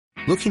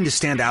Looking to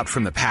stand out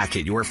from the pack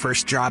at your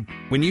first job?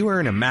 When you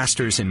earn a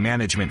master's in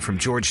management from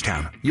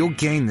Georgetown, you'll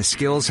gain the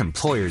skills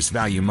employers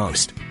value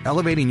most,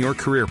 elevating your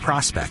career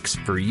prospects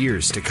for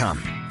years to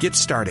come. Get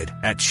started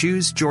at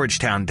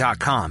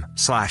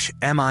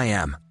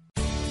choosegeorgetown.com/MIM.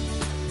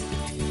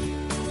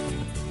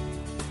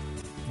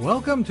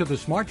 Welcome to the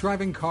Smart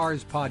Driving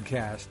Cars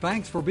podcast.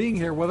 Thanks for being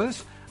here with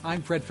us.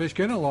 I'm Fred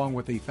Fishkin, along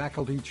with the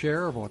Faculty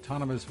Chair of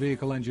Autonomous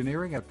Vehicle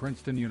Engineering at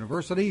Princeton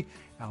University,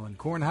 Alan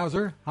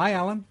Kornhauser. Hi,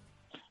 Alan.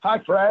 Hi,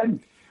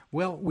 Fred.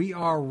 Well, we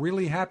are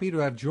really happy to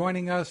have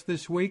joining us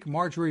this week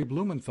Marjorie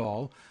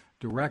Blumenthal,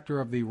 Director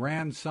of the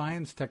RAND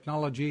Science,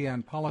 Technology,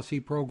 and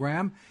Policy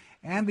Program,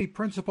 and the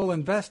Principal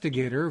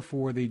Investigator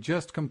for the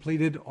just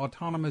completed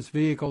Autonomous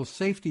Vehicle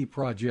Safety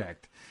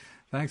Project.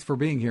 Thanks for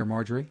being here,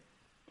 Marjorie.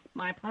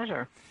 My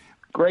pleasure.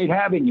 Great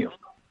having you.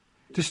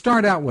 To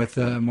start out with,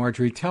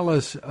 Marjorie, tell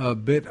us a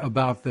bit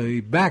about the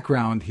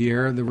background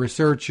here. The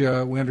research,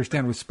 we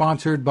understand, was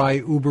sponsored by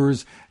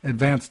Uber's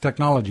Advanced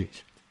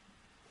Technologies.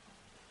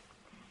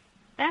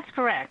 That's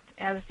correct.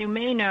 As you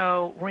may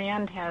know,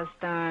 RAND has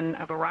done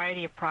a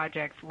variety of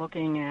projects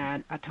looking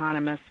at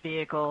autonomous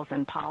vehicles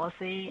and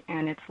policy,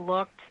 and it's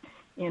looked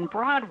in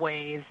broad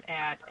ways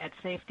at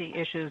safety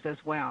issues as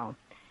well.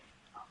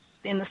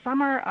 In the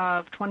summer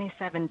of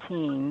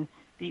 2017,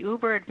 the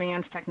Uber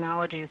Advanced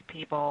Technologies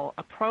people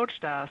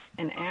approached us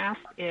and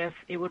asked if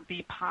it would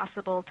be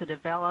possible to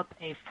develop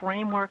a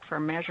framework for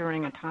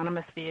measuring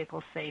autonomous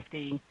vehicle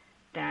safety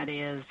that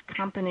is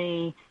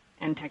company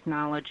and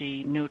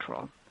technology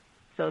neutral.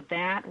 So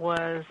that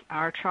was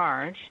our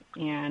charge,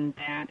 and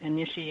that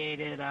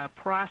initiated a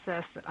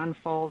process that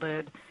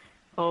unfolded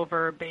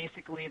over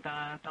basically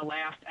the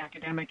last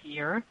academic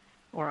year,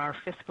 or our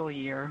fiscal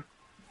year,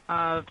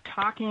 of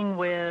talking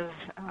with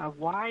a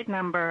wide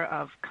number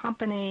of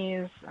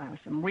companies,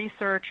 some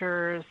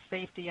researchers,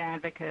 safety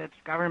advocates,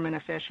 government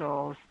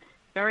officials,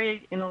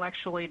 very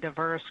intellectually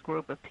diverse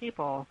group of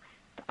people,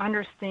 to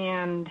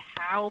understand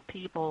how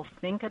people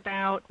think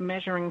about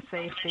measuring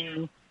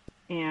safety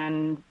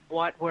and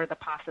what were the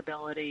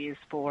possibilities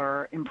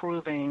for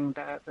improving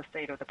the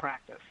state of the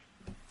practice.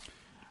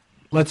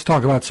 Let's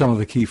talk about some of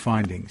the key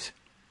findings.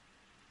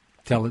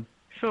 Sure.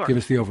 Give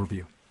us the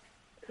overview.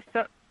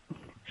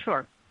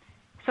 Sure.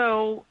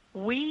 So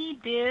we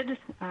did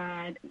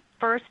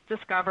first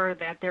discover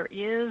that there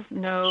is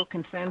no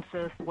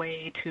consensus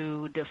way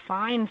to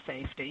define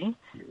safety,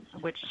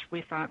 which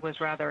we thought was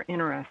rather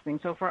interesting.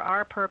 So for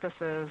our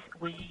purposes,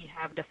 we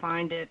have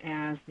defined it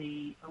as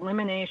the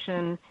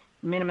elimination,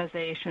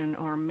 minimization,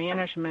 or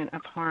management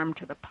of harm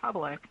to the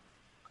public,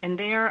 and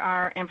there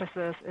our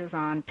emphasis is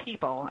on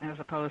people as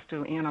opposed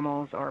to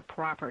animals or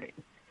property.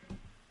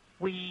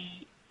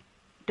 We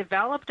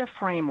developed a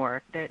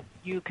framework that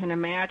you can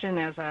imagine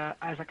as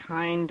a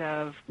kind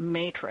of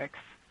matrix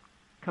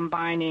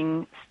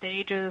combining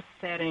stages,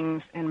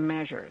 settings, and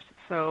measures.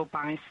 So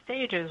by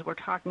stages, we're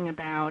talking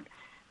about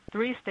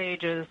 3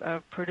 stages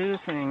of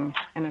producing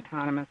an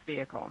autonomous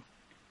vehicle: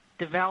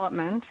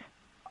 development,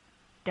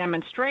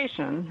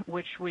 demonstration,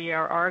 which we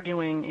are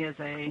arguing is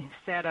a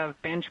set of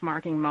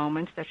benchmarking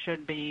moments that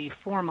should be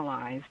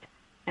formalized,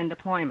 and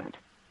deployment.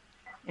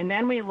 And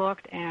then we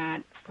looked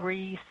at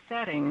 3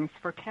 settings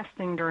for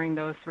testing during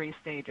those 3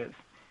 stages: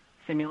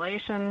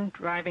 simulation,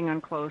 driving on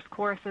closed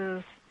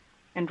courses,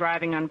 and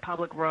driving on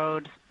public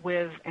roads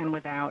with and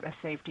without a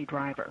safety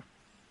driver.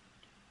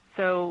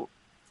 So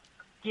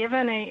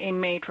given a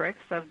matrix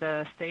of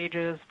the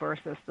stages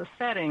versus the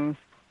settings,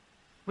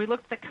 we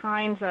looked at the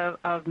kinds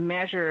of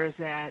measures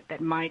that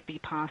might be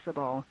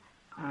possible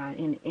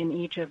in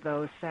each of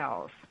those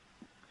cells.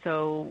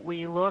 So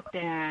we looked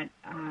at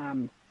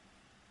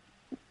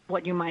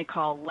what you might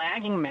call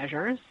lagging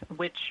measures,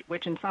 which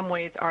in some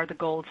ways are the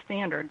gold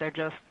standard. They're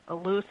just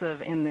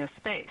elusive in this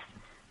space.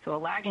 So a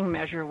lagging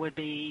measure would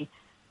be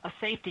a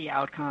safety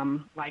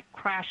outcome like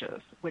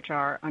crashes, which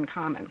are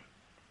uncommon.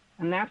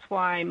 And that's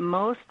why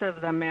most of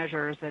the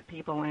measures that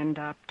people end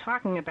up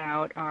talking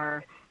about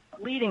are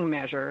leading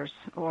measures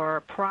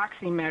or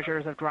proxy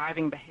measures of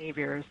driving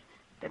behaviors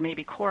that may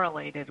be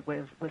correlated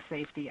with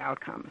safety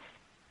outcomes.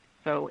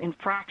 So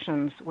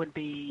infractions would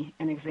be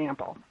an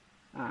example.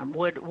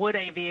 Would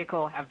a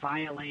vehicle have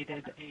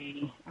violated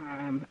a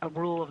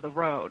rule of the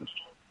road?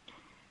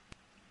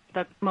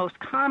 The most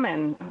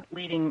common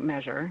leading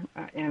measure,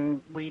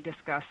 and we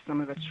discussed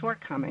some of its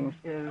shortcomings,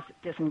 is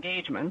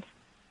disengagement.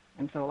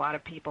 And so a lot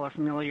of people are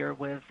familiar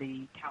with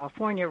the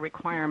California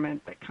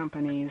requirement that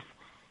companies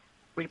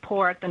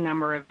report the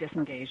number of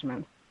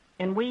disengagements.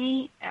 And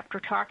we, after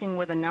talking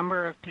with a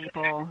number of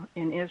people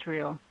in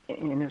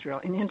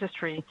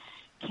industry,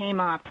 came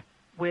up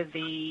with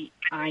the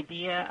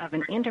idea of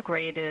an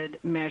integrated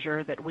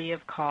measure that we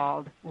have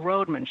called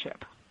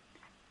roadmanship.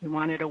 We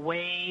wanted a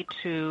way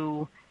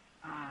to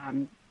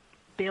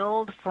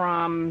build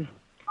from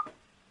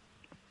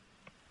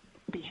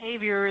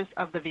behaviors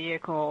of the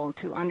vehicle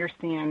to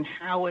understand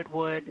how it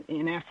would,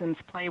 in essence,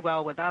 play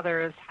well with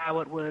others, how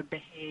it would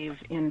behave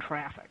in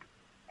traffic.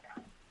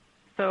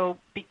 So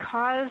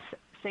because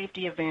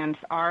safety events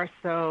are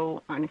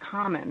so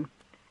uncommon,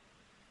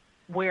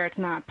 where it's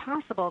not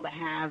possible to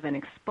have an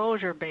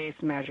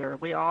exposure-based measure,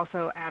 we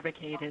also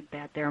advocated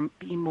that there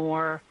be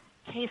more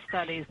case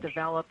studies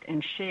developed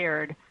and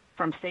shared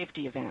from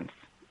safety events.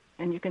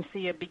 And you can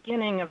see a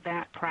beginning of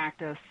that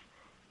practice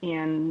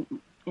in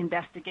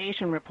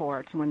investigation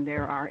reports when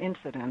there are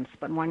incidents,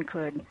 but one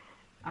could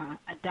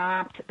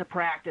adopt the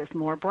practice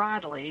more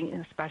broadly,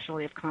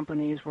 especially if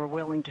companies were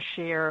willing to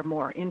share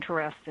more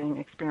interesting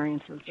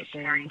experiences that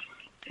they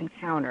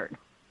encountered.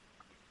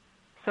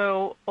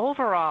 So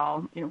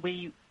overall,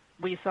 we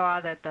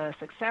saw that the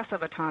success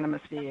of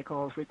autonomous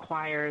vehicles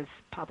requires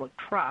public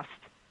trust,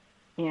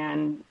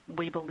 and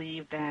we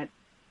believe that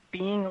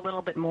being a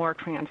little bit more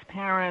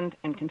transparent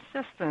and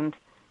consistent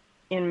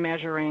in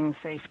measuring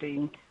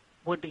safety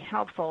would be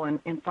helpful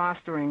in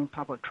fostering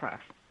public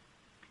trust.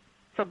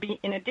 So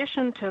in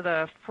addition to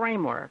the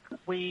framework,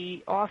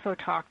 we also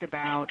talked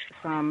about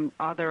some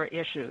other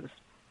issues.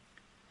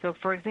 So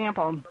for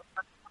example,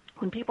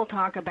 when people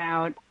talk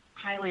about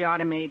highly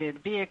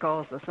automated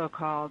vehicles, the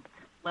so-called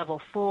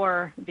level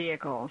 4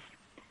 vehicles,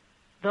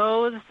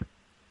 those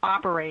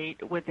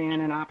operate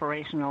within an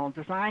operational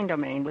design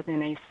domain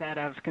within a set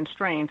of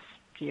constraints,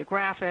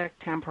 geographic,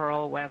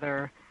 temporal,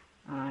 weather,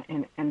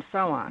 and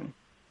so on.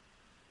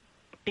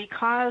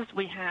 Because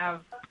we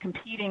have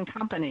competing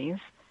companies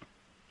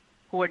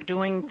who are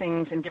doing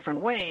things in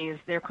different ways,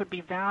 there could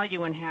be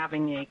value in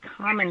having a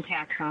common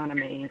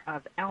taxonomy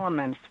of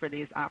elements for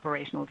these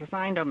operational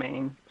design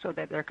domains so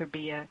that there could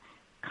be a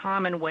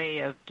common way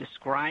of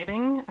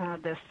describing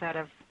this set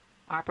of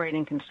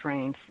operating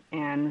constraints,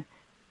 and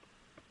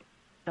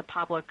the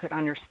public could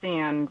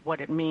understand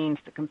what it means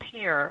to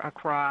compare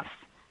across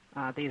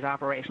these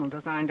operational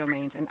design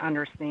domains and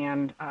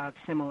understand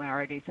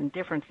similarities and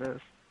differences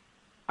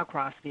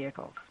across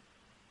vehicles.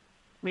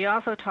 We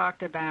also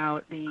talked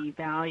about the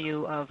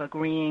value of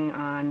agreeing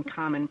on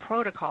common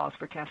protocols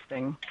for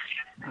testing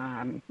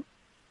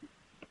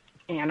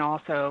and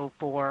also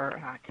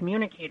for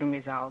communicating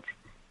results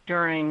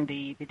during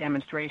the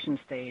demonstration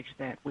stage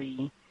that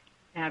we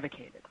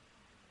advocated.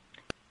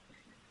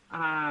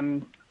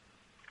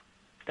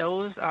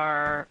 Those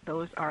are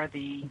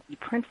the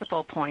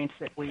principal points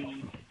that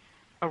we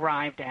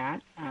arrived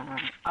at,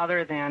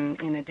 other than,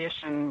 in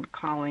addition,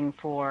 calling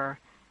for,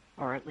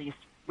 or at least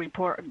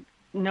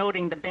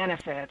noting the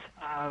benefit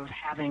of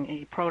having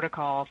a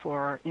protocol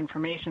for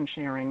information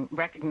sharing,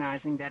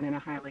 recognizing that in a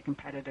highly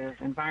competitive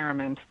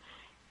environment,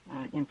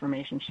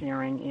 information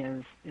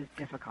sharing is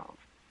difficult.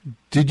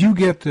 Did you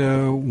get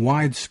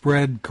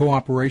widespread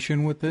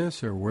cooperation with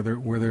this, or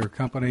were there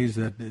companies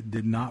that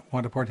did not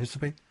want to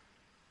participate?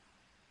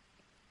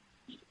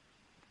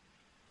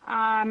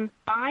 By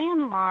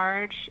and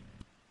large,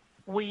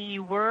 we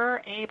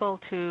were able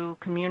to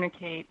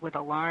communicate with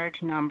a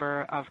large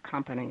number of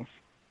companies,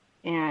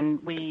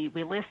 and we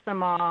list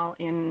them all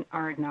in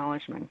our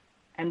acknowledgement.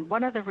 And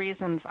one of the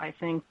reasons I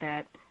think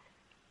that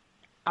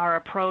our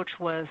approach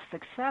was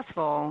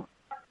successful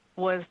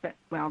was that,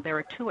 well, there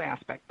are two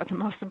aspects, but the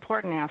most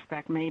important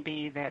aspect may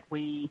be that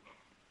we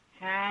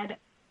had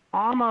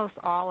almost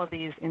all of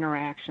these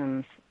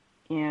interactions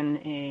in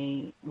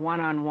a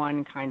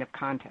one-on-one kind of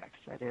context.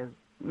 That is,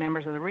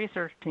 members of the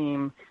research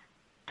team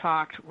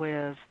talked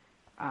with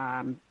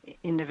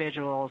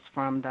individuals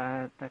from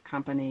the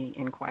company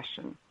in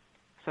question.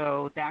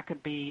 So that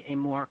could be a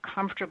more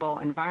comfortable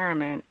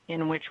environment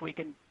in which we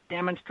could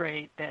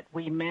demonstrate that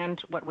we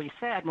meant what we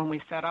said when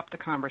we set up the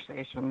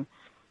conversation,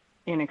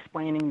 in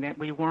explaining that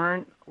we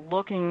weren't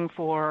looking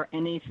for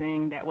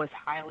anything that was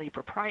highly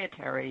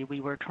proprietary.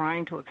 We were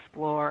trying to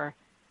explore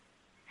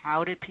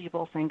how did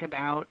people think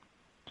about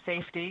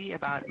safety,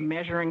 about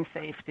measuring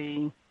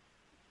safety,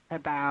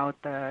 about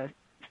the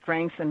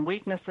strengths and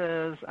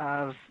weaknesses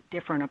of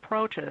different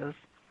approaches.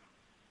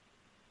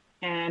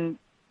 And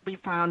we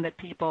found that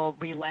people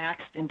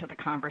relaxed into the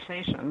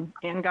conversation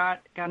and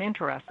got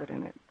interested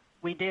in it.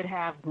 We did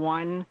have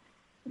one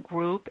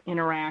group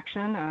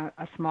interaction,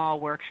 a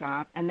small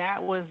workshop, and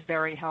that was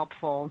very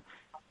helpful,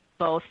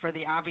 both for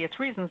the obvious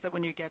reasons that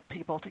when you get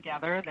people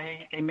together,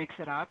 they mix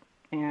it up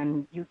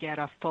and you get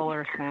a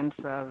fuller sense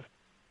of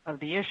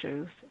the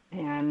issues.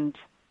 And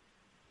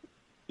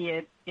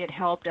it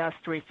helped us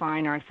to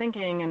refine our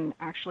thinking, and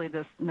actually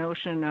this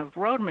notion of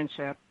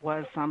roadmanship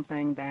was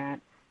something that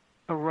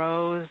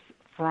arose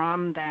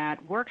from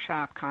that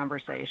workshop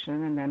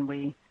conversation, and then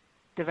we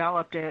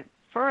developed it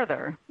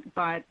further.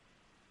 But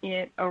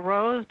it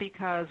arose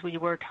because we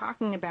were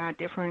talking about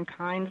different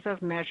kinds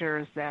of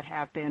measures that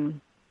have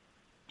been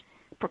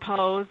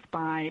proposed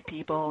by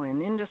people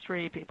in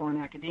industry, people in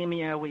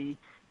academia. We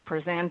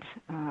present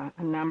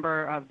a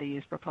number of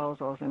these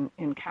proposals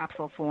in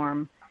capsule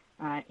form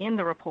in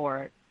the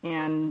report,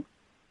 and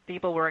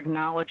people were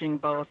acknowledging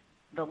both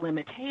the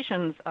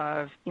limitations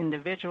of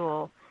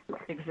individual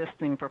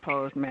existing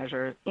proposed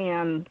measures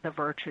and the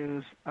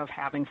virtues of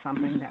having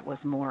something that was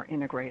more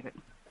integrated.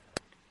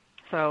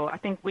 So I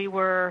think we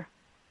were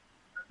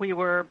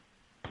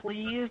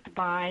pleased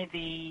by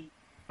the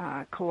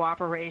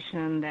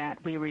cooperation that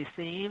we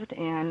received,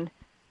 and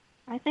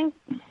I think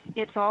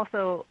it's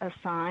also a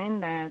sign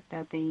that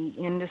the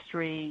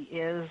industry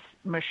is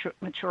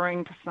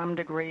maturing to some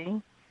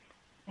degree,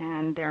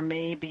 and there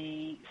may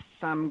be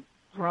some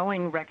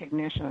growing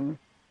recognition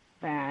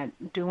that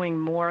doing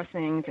more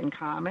things in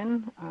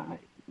common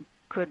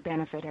could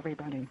benefit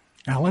everybody.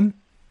 Alan?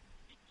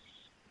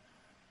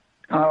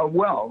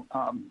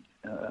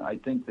 I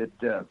think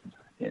that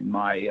in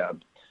my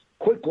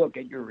quick look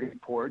at your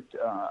report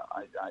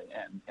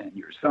and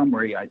your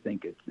summary, I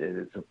think it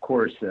is, of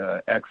course,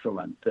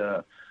 excellent.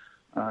 The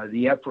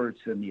efforts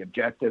and the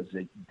objectives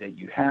that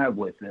you have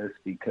with this,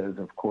 because,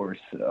 of course,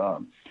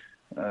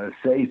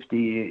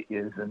 safety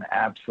is an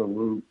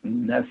absolute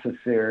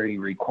necessary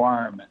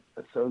requirement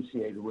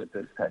associated with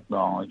this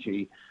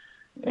technology,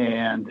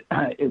 and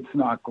it's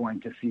not going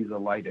to see the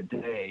light of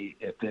day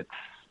if it's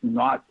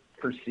not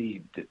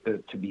perceived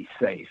to be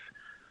safe.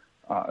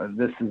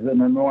 This is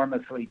an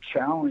enormously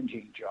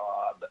challenging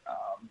job,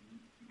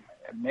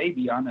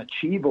 maybe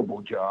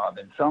unachievable job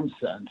in some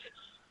sense,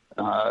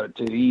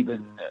 to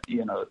even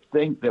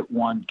think that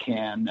one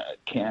can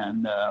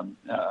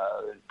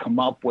come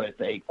up with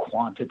a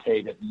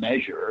quantitative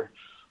measure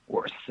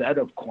or set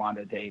of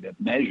quantitative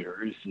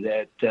measures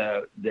that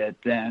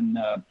then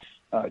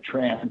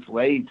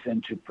translates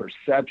into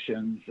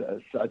perceptions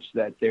such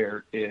that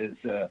there is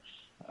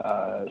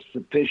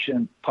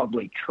sufficient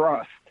public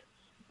trust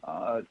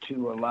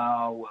to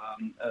allow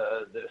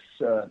this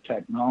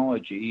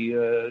technology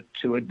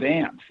to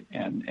advance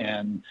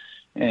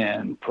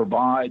and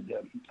provide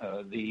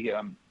the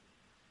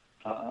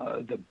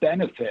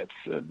benefits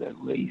that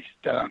at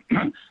least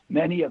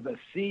many of us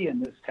see in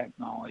this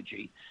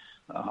technology.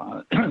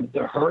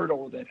 The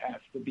hurdle that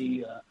has to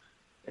be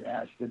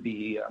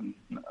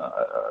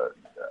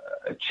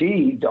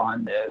achieved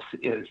on this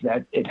is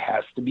that it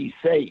has to be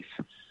safe.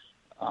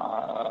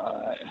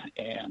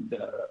 And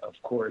of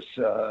course,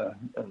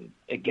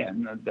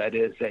 again, that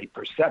is a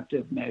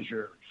perceptive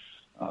measure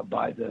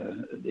by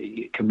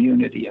the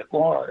community at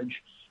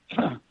large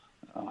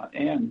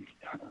and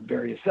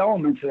various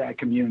elements of that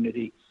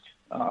community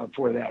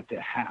for that to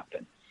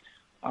happen.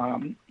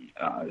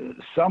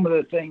 Some of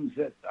the things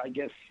that I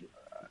guess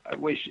I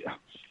wish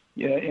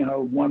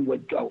one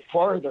would go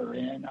farther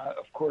in.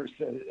 Of course,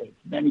 as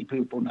many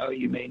people know,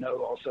 you may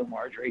know also,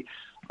 Marjorie,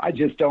 I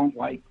just don't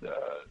like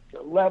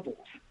the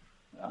levels.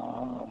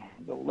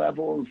 The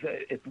levels,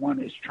 if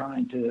one is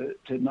trying to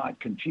not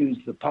confuse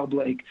the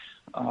public,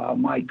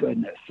 my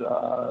goodness,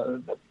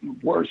 the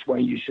worst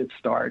way you should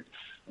start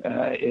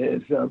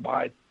is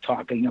by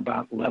talking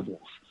about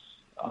levels.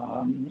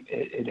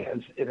 It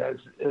has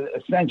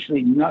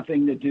essentially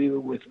nothing to do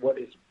with what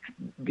is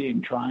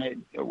being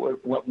tried,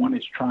 what one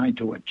is trying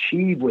to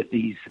achieve with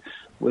these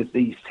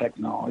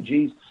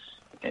technologies,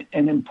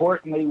 and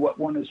importantly, what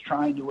one is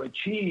trying to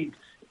achieve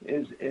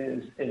is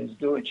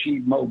to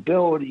achieve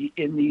mobility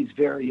in these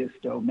various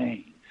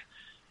domains.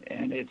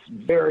 And it's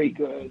very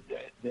good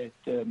that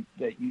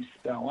you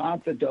spell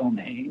out the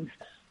domains.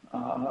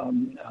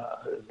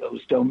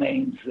 Those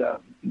domains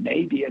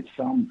maybe at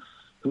some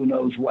who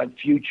knows what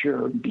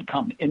future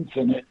become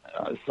infinite,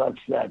 such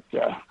that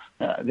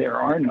there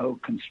are no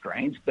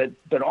constraints,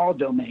 but all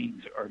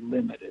domains are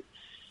limited.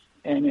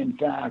 And in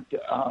fact,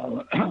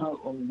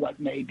 what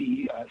may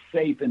be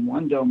safe in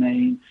one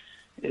domain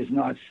is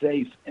not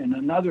safe in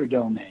another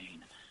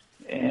domain.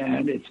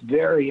 And it's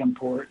very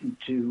important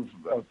to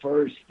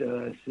first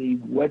see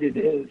what it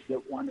is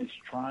that one is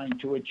trying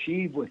to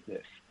achieve with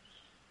this.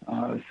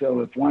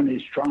 So if one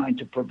is trying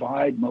to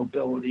provide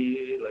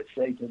mobility, let's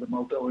say to the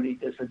mobility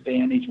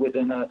disadvantage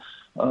within a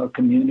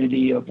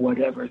community of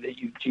whatever that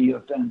you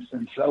geofence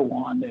and so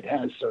on that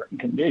has certain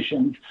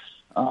conditions,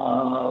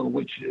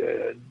 which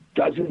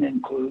doesn't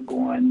include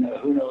going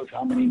who knows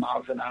how many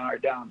miles an hour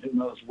down who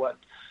knows what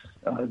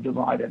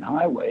divided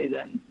highway,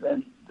 then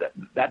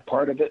that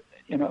part of it,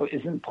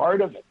 isn't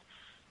part of it.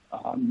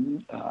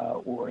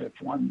 Or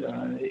if one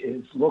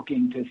is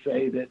looking to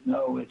say that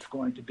no, it's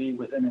going to be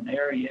within an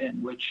area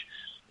in which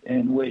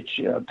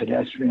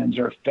pedestrians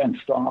are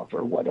fenced off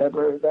or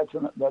whatever, that's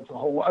a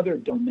whole other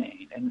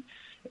domain.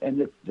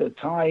 And the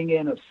tying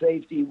in of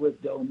safety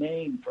with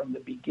domain from the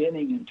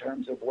beginning in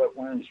terms of what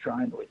one is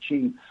trying to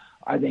achieve,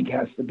 I think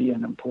has to be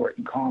an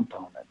important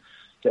component.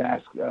 To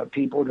ask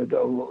people to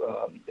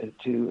go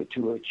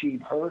to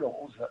achieve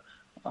hurdles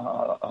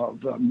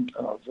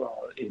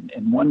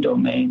in one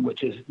domain,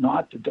 which is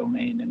not the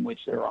domain in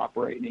which they're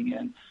operating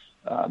in,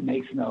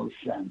 makes no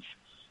sense.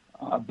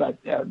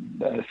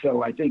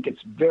 So I think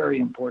it's very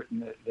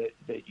important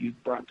that you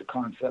brought the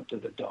concept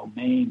of the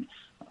domain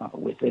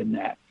within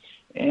that.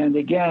 And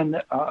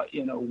again,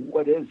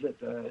 what is it?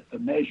 The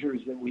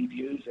measures that we've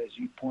used, as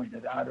you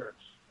pointed out, are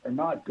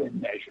not good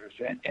measures.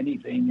 And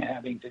anything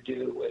having to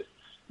do with,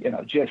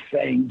 just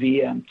saying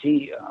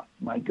VMT,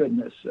 my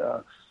goodness,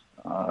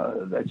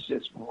 that's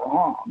just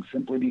wrong.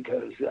 Simply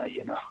because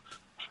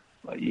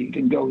you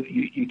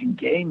can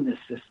game the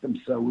system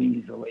so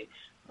easily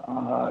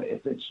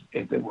if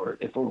it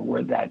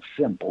were that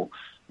simple,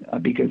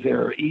 because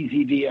there are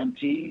easy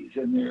VMTs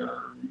and there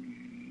are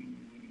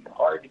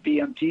hard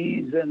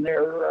BMTs and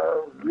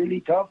they're really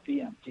tough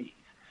BMTs.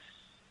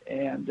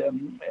 And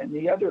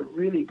the other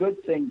really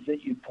good things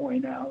that you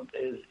point out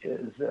is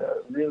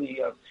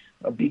really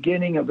a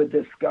beginning of a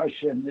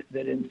discussion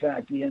that in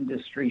fact the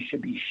industry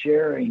should be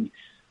sharing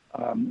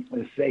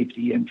the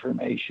safety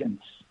information,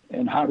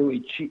 and how do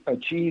we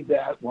achieve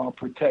that while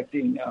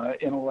protecting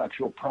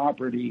intellectual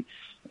property,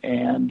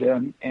 and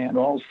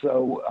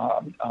also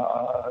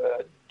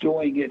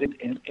doing it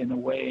in a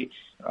way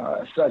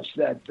such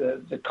that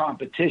the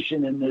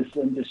competition in this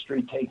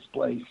industry takes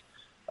place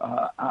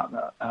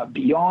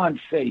beyond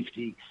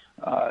safety,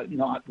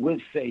 not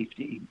with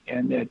safety,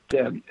 and that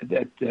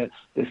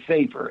the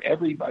safer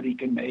everybody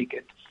can make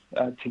it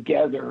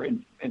together,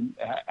 and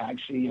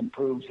actually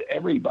improves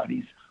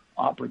everybody's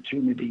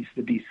opportunities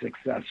to be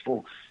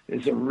successful,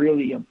 is a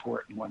really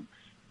important one.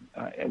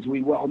 As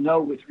we well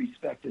know, with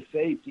respect to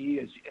safety,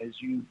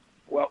 as you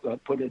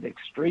put it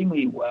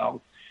extremely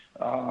well,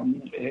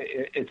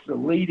 it's the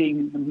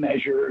leading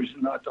measures,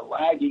 not the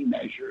lagging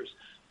measures.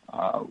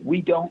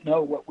 We don't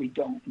know what we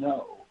don't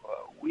know.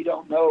 We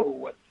don't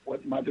know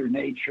what Mother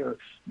Nature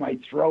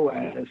might throw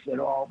at us that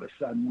all of a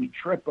sudden we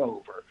trip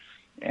over.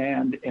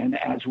 And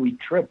as we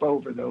trip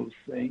over those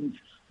things,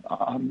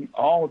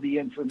 all of the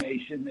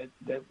information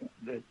that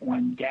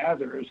one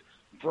gathers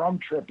from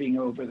tripping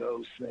over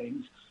those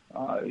things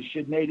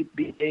should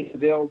be made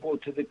available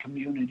to the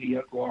community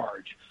at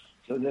large,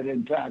 so that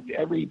in fact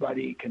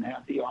everybody can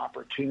have the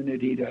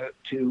opportunity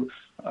to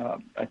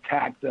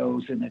attack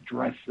those and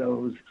address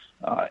those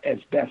as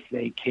best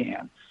they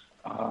can.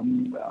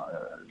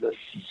 This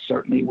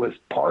certainly was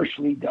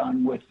partially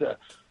done with the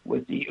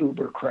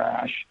Uber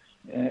crash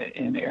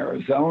in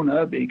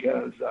Arizona,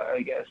 because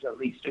I guess at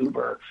least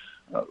Uber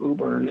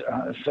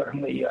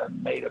certainly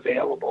made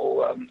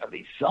available at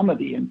least some of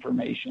the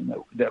information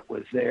that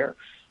was there.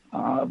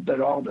 But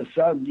all of a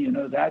sudden,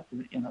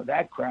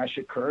 that crash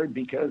occurred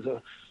because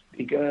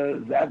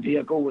that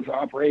vehicle was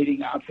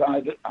operating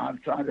outside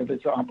of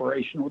its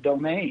operational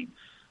domain.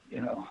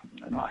 And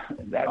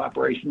that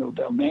operational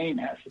domain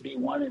has to be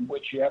one in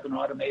which you have an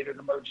automated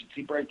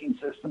emergency braking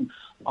system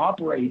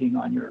operating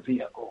on your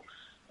vehicle.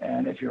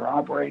 And if you're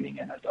operating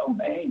in a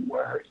domain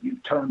where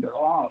you've turned it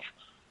off,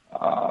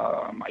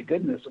 my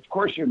goodness, of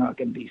course you're not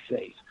going to be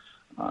safe.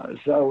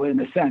 So in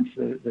a sense,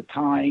 the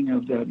tying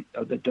of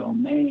the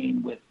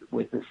domain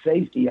with the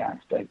safety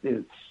aspect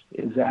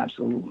is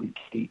absolutely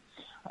key.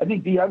 I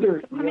think the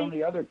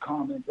only other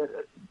comment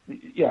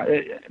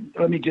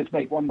let me just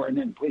make one more, and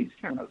then please.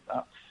 Sure.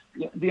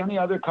 The only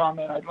other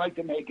comment I'd like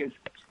to make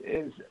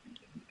is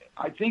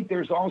I think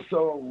there's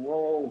also a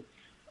role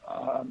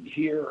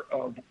here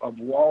of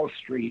Wall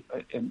Street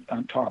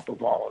on top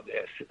of all of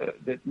this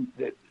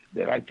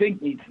that I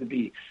think needs to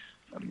be.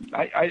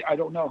 I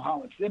don't know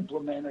how it's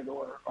implemented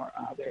or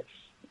how there.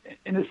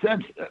 In a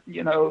sense,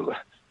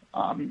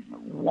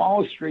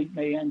 Wall Street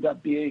may end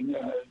up being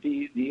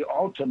the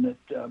ultimate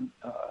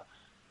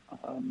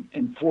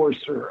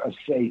enforcer of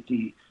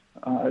safety,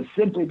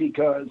 simply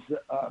because,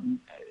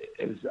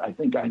 as I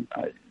think I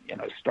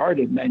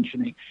started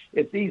mentioning,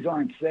 if these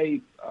aren't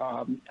safe,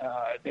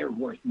 they're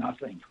worth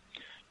nothing.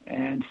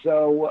 And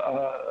so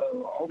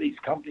all these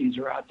companies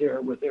are out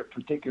there with their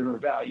particular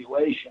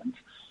valuations,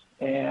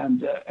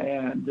 and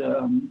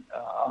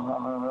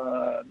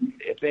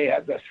if they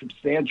have a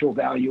substantial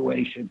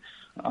valuation,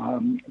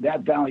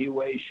 that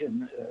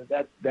valuation,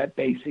 that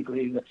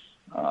basically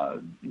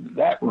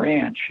that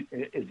ranch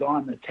is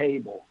on the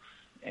table,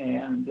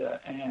 and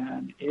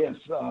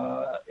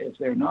if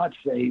they're not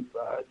safe,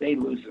 they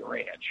lose the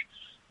ranch.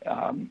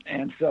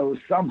 And so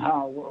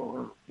somehow,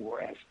 or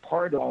as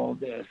part of all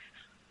this,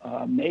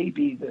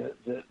 maybe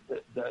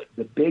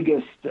the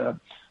biggest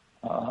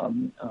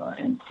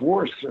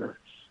enforcer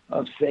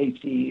of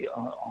safety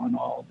on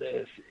all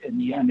this in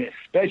the end,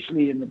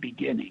 especially in the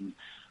beginning,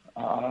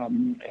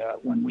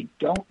 when we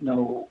don't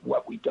know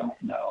what we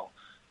don't know,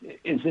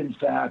 is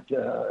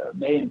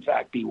may in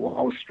fact be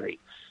Wall Street.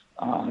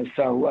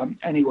 So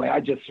anyway, I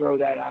just throw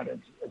that out as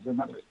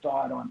another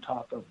thought on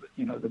top of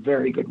the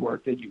very good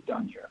work that you've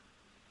done here.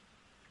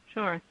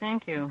 Sure,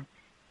 thank you.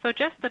 So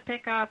just to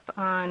pick up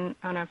on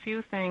a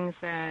few things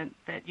that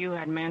you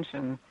had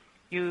mentioned,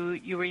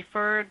 you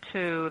referred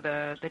to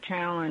the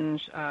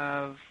challenge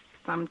of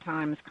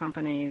sometimes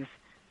companies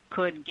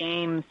could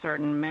game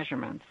certain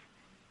measurements.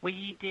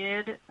 We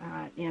did,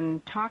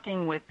 in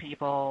talking with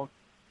people,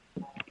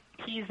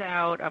 tease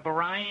out a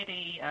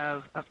variety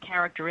of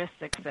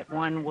characteristics that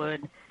one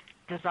would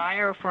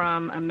desire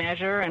from a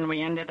measure, and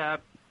we ended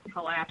up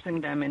collapsing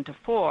them into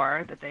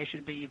 4, that they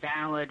should be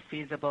valid,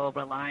 feasible,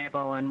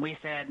 reliable, and we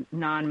said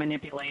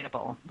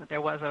non-manipulatable. But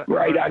there was a...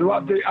 Right, I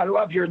love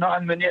your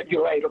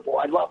non-manipulatable.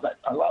 I love it.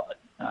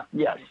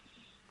 Yes.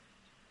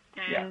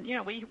 And,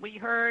 we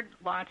heard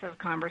lots of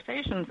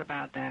conversations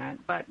about that,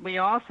 but we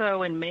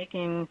also, in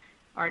making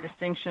our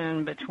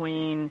distinction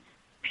between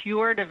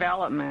pure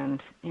development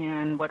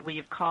and what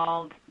we've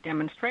called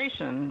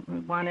demonstration, we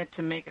wanted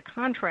to make a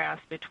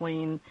contrast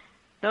between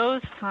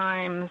those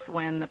times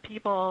when the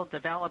people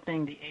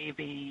developing the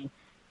AV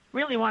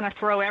really want to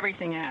throw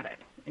everything at it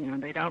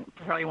They don't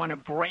really want to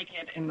break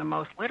it in the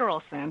most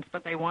literal sense,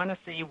 but they want to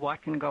see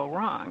what can go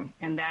wrong.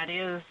 And that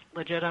is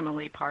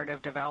legitimately part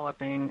of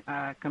developing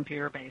a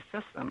computer-based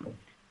system.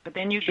 But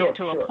then you get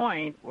to a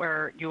point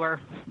where you are,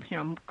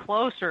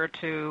 closer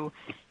to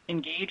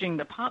engaging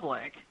the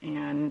public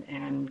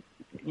and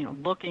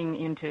looking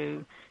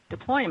into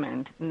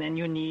deployment, and then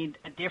you need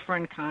a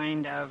different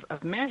kind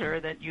of measure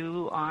that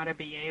you ought to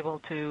be able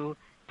to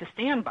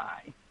stand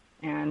by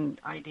and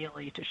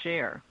ideally to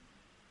share.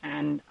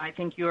 And I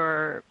think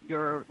your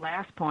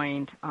last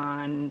point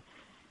on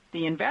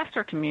the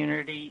investor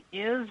community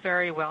is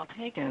very well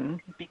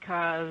taken,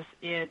 because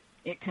it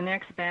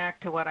connects back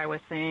to what I was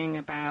saying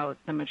about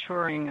the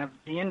maturing of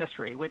the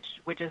industry, which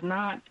is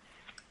not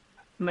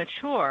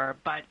mature,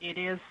 but it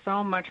is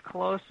so much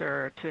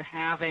closer to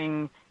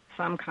having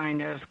some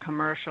kind of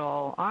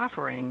commercial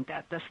offering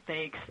that the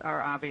stakes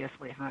are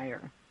obviously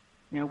higher.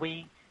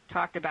 We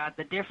talked about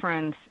the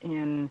difference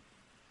in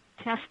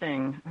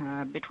testing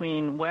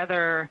between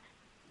whether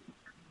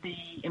the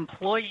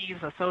employees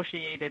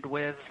associated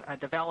with a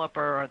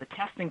developer or the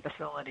testing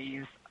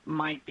facilities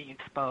might be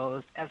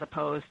exposed, as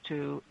opposed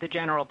to the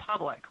general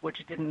public, which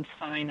didn't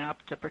sign up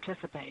to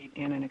participate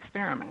in an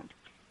experiment.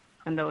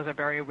 And those are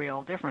very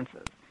real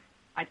differences.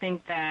 I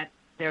think that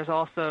there's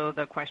also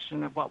the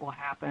question of what will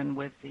happen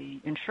with the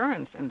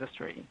insurance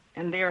industry,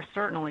 and they're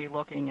certainly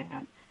looking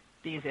at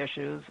these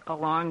issues,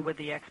 along with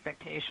the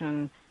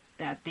expectation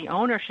that the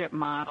ownership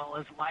model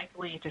is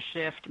likely to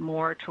shift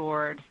more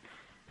towards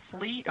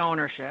fleet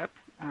ownership,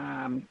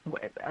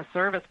 a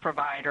service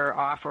provider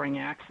offering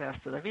access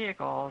to the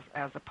vehicles,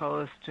 as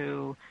opposed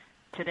to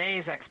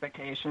today's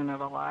expectation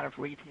of a lot of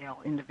retail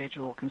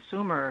individual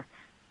consumer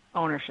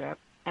ownership.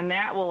 And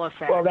that will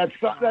affect. Well,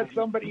 that's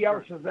somebody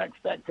else's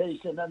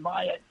expectation than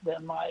my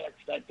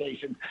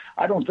expectation.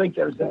 I don't think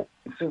there's a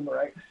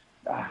consumer.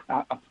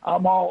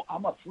 I'm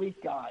a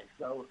fleet guy,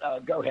 so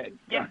go ahead.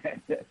 Yes.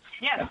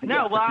 Yes.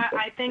 No. Well,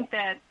 I think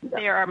that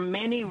there are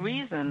many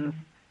reasons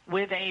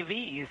with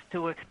AVs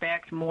to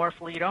expect more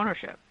fleet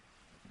ownership.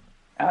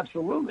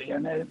 Absolutely,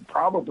 and it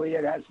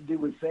has to do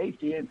with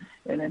safety, and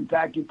in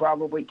fact, you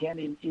probably can't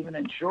even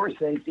ensure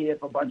safety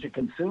if a bunch of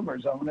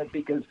consumers own it,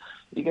 because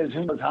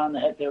who knows how in the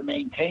heck they're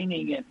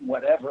maintaining it and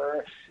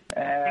whatever,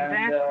 and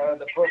exactly.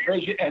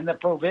 the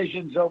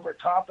provisions over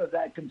top of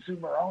that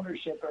consumer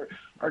ownership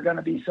are going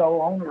to be so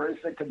onerous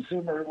that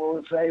consumer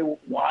will say,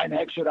 why in the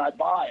heck should I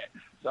buy it?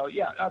 So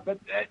but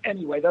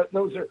anyway,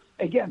 those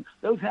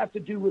have to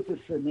do with the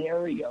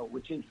scenario,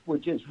 which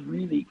is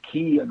really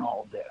key in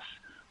all this.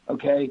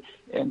 Okay,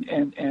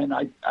 and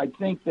I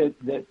think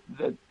that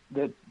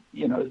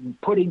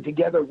putting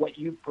together what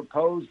you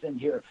proposed in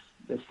here,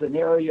 the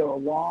scenario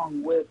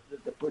along with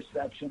the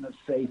perception of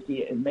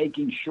safety, and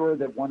making sure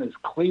that one is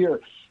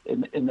clear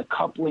in the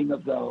coupling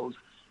of those,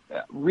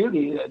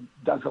 really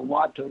does a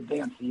lot to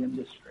advance the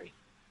industry.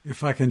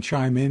 If I can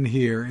chime in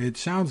here, it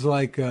sounds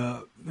like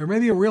there may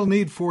be a real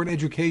need for an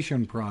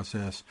education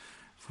process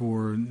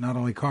for not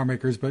only car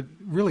makers, but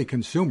really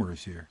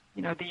consumers here.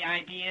 The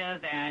idea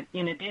that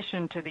in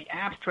addition to the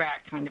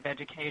abstract kind of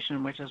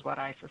education, which is what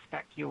I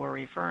suspect you were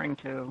referring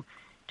to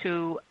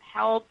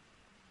help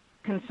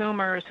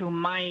consumers who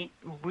might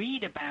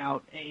read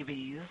about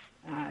AVs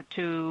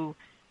to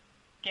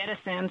get a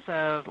sense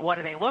of what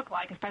do they look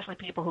like, especially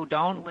people who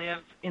don't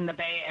live in the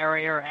Bay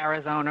Area or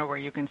Arizona, where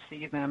you can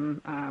see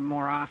them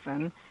more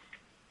often,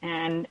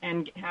 and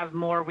have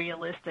more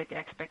realistic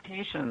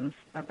expectations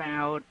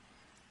about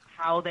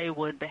how they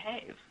would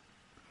behave.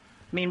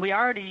 I mean, we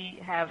already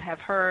have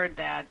heard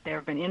that there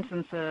have been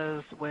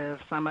instances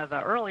with some of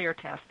the earlier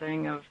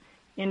testing of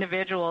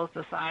individuals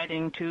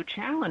deciding to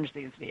challenge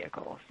these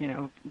vehicles,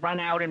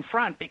 run out in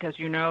front because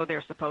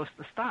they're supposed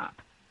to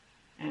stop.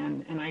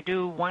 And I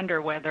do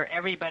wonder whether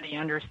everybody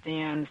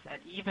understands that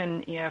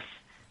even if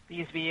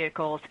these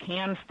vehicles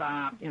can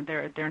stop,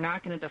 they're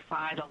not going to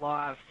defy the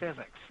law of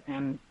physics.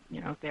 And,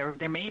 there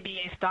may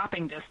be a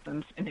stopping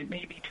distance, and it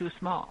may be too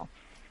small.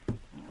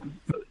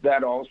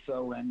 That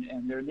also,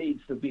 and there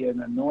needs to be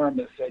an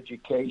enormous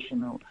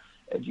educational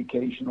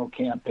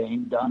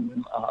campaign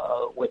done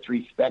with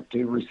respect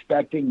to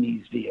respecting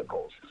these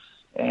vehicles,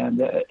 and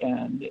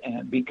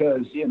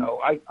because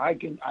I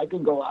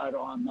can go out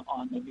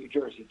on the New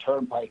Jersey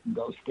Turnpike and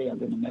go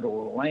stand in the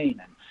middle of the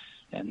lane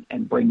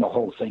and bring the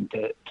whole thing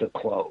to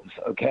close,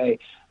 okay,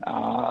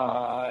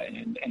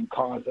 and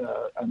cause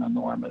an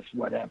enormous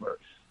whatever.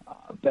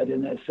 But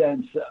in a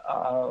sense,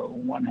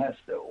 one has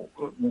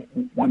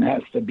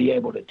to be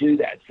able to do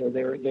that. So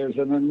there's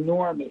an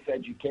enormous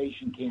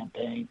education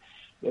campaign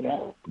that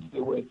has to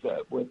do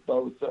with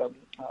both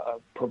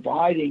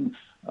providing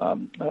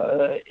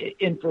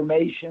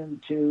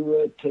information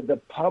to the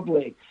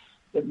public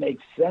that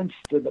makes sense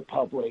to the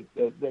public,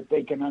 that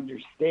they can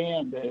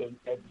understand,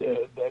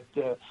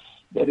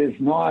 that is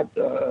not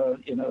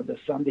the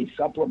Sunday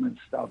supplement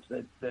stuff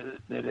that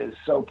is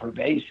so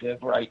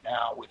pervasive right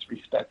now with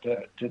respect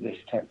to this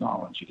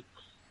technology.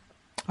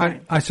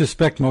 I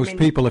suspect most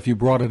people, if you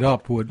brought it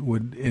up,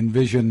 would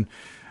envision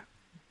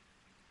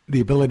the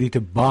ability to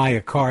buy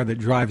a car that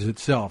drives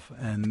itself.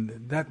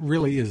 And that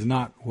really is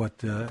not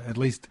what, at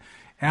least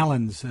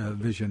Alan's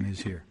vision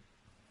is here.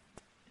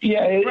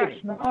 Yeah,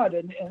 it's not.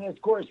 And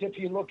of course, if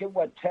you look at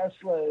what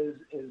Tesla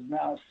is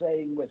now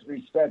saying with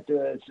respect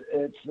to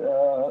its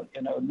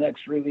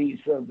next release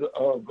of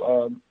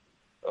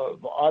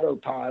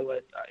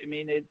autopilot, I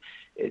mean,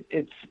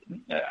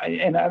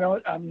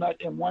 I'm not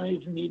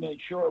even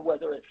sure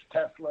whether it's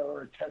Tesla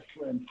or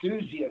Tesla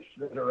enthusiasts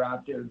that are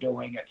out there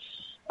doing it.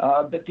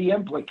 But the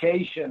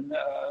implication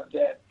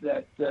that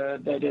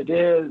it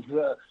is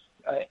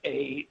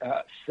a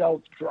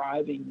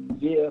self-driving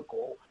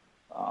vehicle,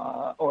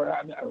 or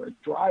a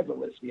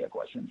driverless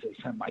vehicle, I shouldn't say,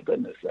 my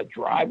goodness, a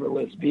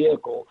driverless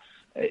vehicle,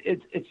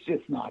 it's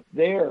just not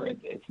there.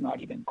 It's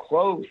not even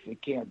close.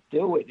 It can't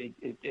do it.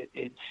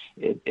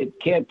 It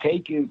can't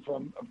take you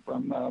from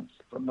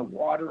the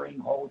watering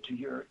hole to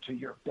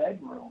your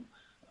bedroom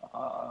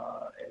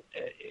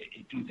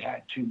if you've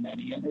had too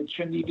many. And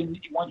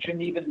one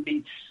shouldn't even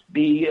be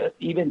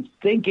even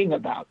thinking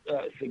about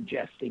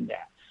suggesting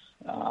that.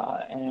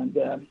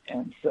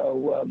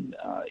 So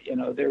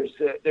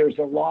there's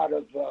a lot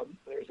of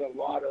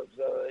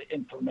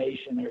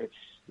information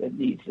that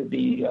needs to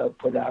be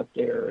put out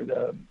there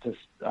to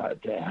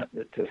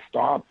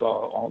stop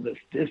all this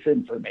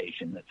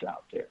disinformation that's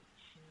out there.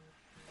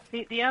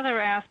 The other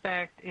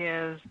aspect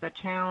is the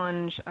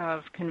challenge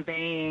of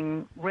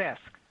conveying risk,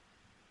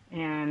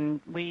 and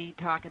we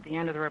talk at the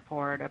end of the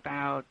report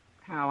about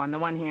how, on the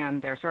one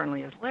hand, there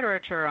certainly is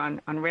literature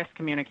on risk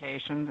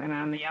communications, and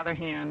on the other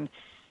hand,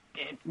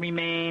 it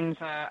remains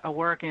a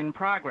work in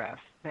progress,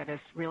 that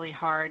it's really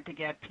hard to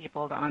get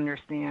people to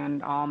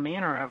understand all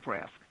manner of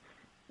risk.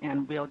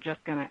 And we're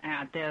just going to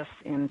add this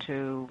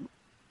into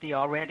the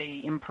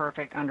already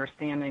imperfect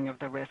understanding of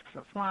the risks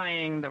of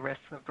flying, the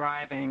risks of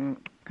driving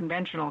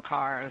conventional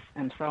cars,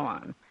 and so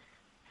on.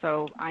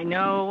 So I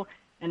know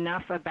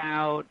enough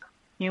about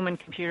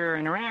human-computer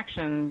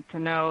interaction to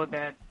know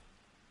that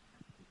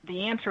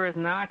the answer is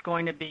not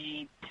going to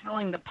be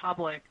telling the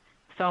public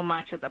so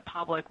much that the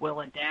public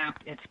will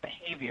adapt its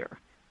behavior.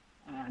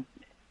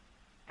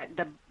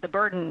 The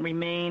burden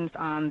remains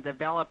on the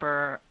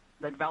developers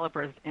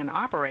and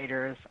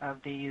operators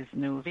of these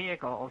new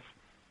vehicles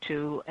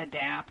to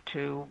adapt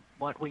to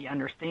what we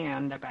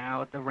understand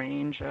about the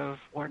range of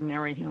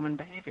ordinary human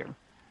behavior.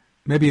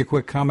 Maybe a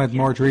quick comment,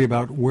 Marjorie,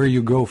 about where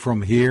you go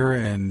from here,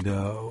 and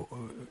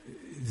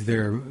is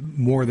there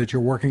more that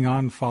you're working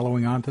on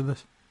following on to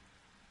this?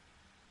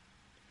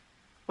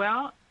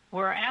 Well,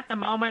 we're at the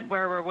moment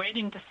where we're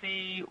waiting to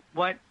see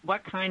what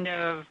kind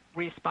of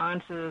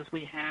responses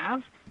we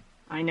have.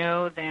 I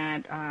know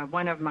that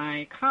one of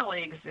my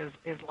colleagues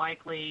is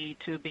likely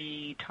to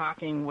be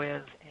talking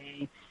with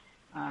a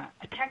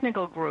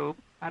technical group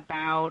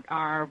about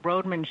our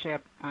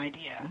roadmanship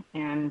idea.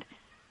 And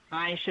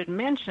I should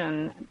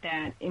mention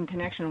that in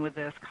connection with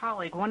this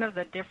colleague, one of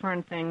the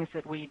different things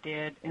that we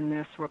did in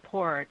this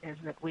report is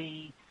that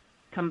we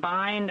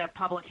combined a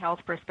public health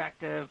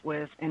perspective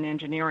with an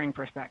engineering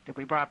perspective.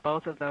 We brought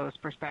both of those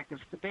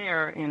perspectives to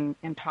bear in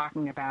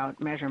talking about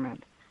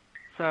measurement.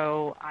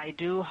 So I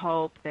do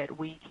hope that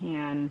we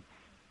can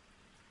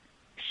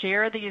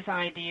share these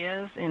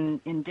ideas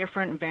in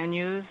different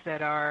venues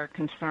that are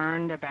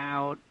concerned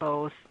about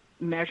both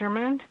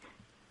measurement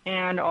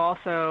and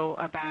also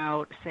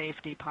about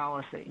safety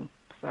policy.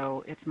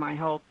 So it's my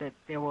hope that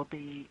there will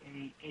be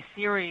a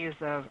series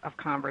of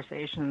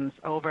conversations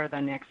over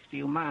the next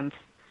few months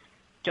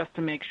just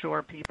to make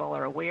sure people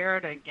are aware,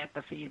 to get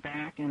the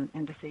feedback,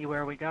 and to see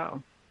where we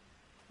go.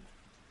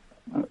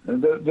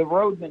 The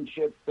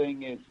roadmanship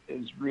thing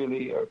is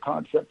really, a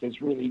concept is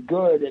really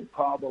good. It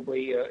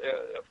probably,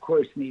 of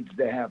course, needs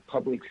to have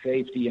public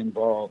safety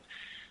involved,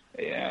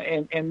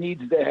 and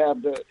needs to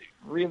have the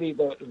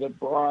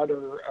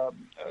broader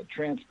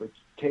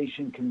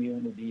transportation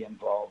community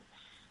involved.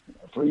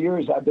 For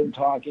years, I've been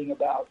talking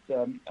about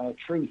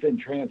truth in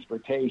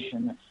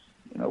transportation.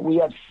 We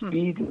have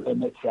speed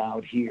limits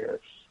out here.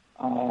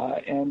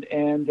 And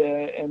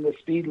the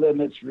speed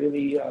limits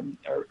really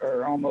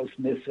are almost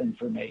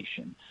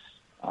misinformation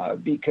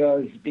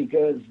because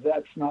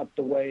that's not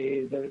the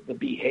way the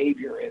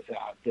behavior is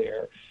out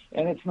there,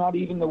 and it's not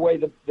even the way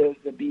the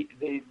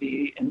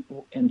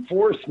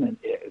enforcement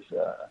is.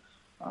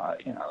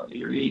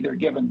 You're either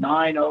given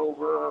 9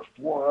 over,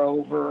 4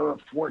 over,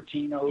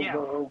 14 over,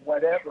 or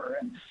whatever,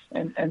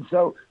 and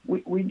so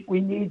we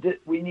need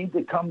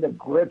to come to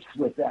grips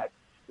with that.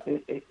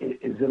 Is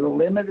it a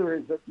limit or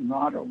is it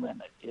not a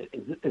limit?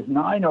 Is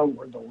 9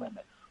 over the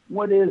limit?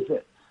 What is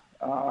it?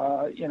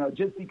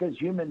 Just because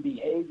human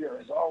behavior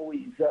is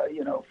always,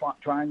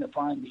 trying to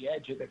find the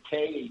edge of the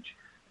cage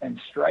and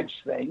stretch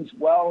things.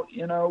 Well,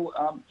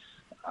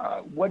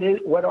 what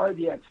are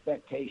the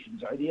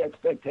expectations? Are the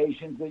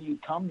expectations that you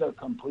come to a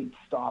complete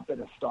stop at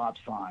a stop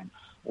sign,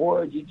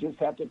 or you just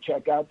have to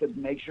check out to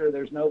make sure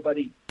there's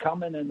nobody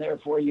coming, and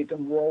therefore you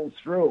can roll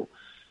through?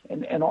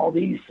 And all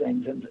these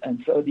things,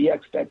 and so the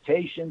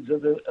expectations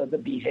of the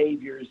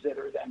behaviors that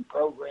are then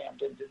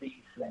programmed into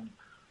these things,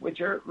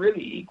 which are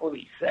really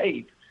equally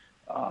safe,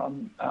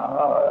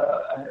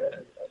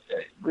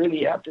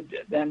 really have to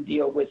then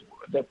deal with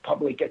the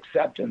public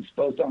acceptance,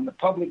 both on the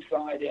public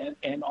side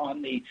and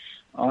on the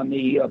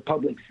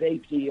public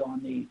safety,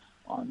 on the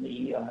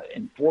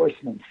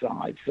enforcement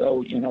side.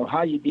 So,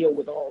 how you deal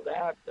with all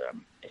that,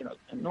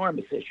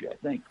 enormous issue, I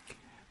think.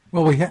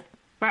 Well,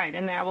 right,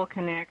 and that will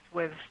connect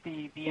with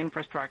the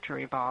infrastructure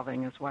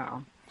evolving as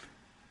well.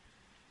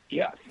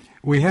 Yes.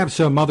 We have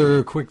some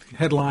other quick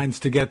headlines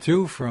to get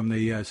to from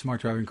the Smart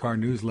Driving Car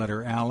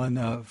newsletter,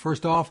 Alan.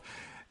 First off,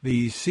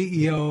 the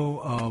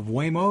CEO of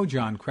Waymo,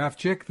 John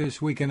Krafcik,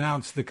 this week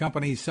announced the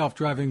company's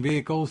self-driving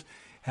vehicles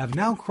have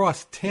now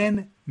crossed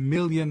 10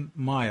 million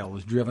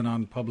miles driven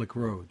on public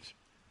roads.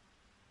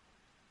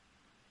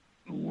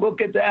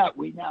 Look at that.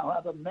 We now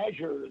have a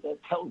measure that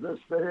tells us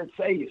that it's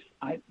safe.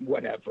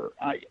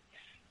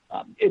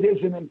 It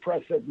is an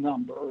impressive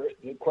number.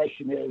 The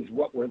question is,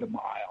 what were the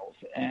miles?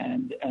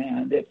 And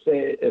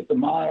if the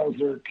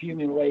miles are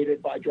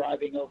accumulated by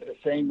driving over the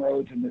same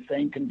roads in the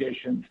same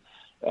conditions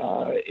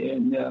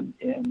in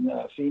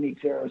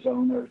Phoenix,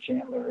 Arizona, or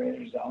Chandler,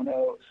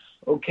 Arizona,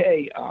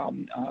 okay,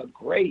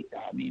 great.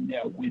 I mean,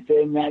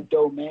 within that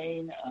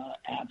domain,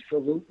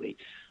 absolutely.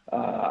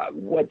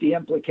 What the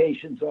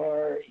implications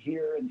are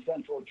here in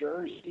Central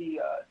Jersey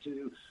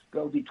to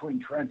go between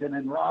Trenton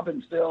and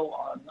Robbinsville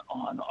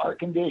on our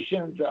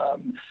conditions,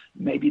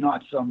 maybe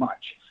not so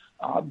much.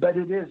 But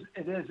it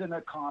is an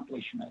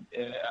accomplishment.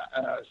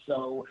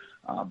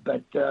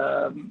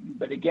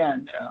 But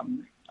again,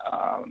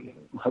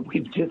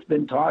 we've just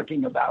been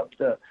talking about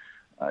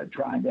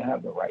trying to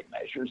have the right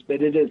measures,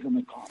 but it is an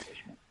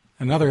accomplishment.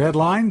 Another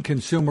headline,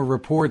 Consumer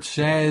Reports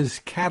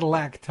says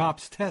Cadillac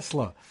tops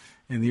Tesla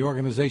in the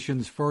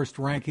organization's first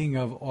ranking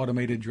of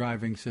automated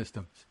driving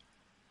systems.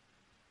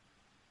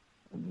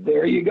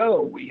 There you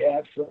go. We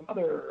have some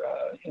other,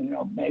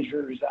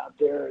 measures out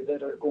there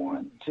that are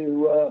going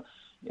to,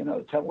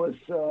 tell us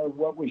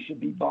what we should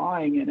be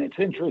buying. And it's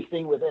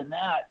interesting within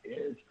that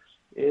is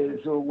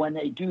when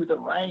they do the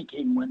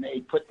ranking, when they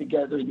put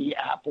together the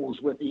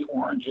apples with the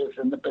oranges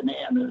and the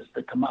bananas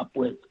to come up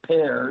with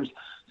pairs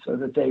so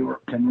that they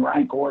can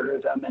rank order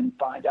them and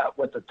find out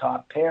what the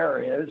top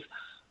pair is.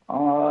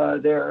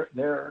 They're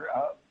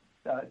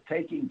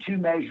taking two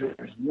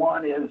measures.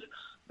 One is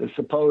the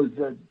supposed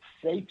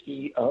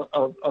safety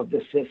of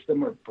the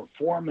system or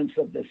performance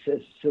of the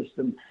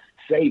system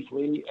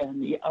safely,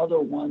 and the other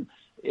one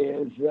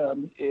is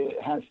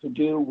it has to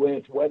do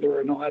with whether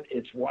or not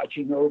it's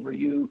watching over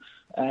you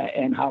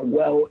and how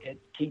well it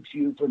keeps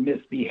you from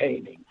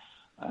misbehaving.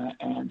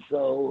 And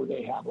so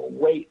they have a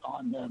weight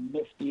on the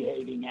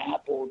misbehaving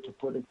apple to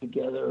put it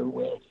together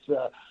with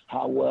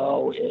how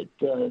well it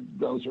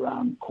goes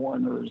around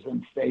corners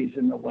and stays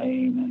in the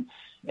lane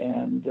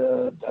and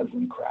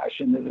doesn't crash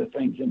into the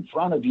things in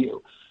front of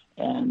you,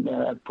 and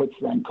puts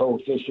then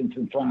coefficients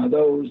in front of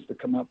those to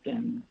come up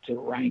and to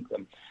rank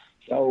them.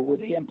 So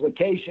the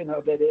implication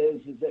of it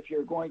is if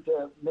you're going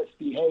to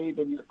misbehave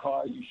in your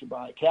car, you should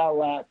buy a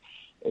Cadillac.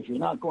 If you're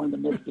not going to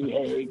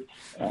misbehave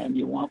and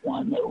you want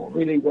one that will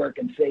really work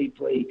and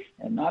safely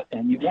and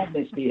you won't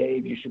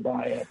misbehave, you should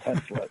buy a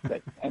Tesla.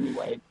 But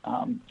anyway,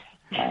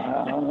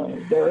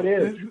 there it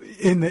is.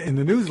 In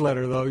the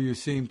newsletter, though, you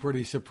seem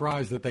pretty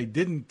surprised that they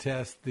didn't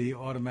test the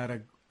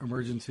automatic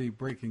emergency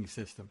braking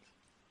systems.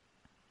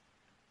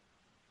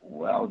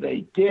 Well,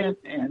 they did,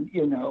 and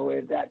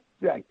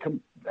that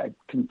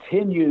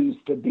continues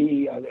to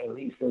be, at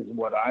least as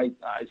what I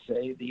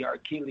say, the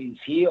Achilles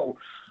heel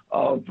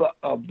of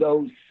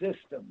those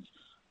systems.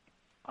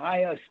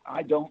 I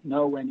don't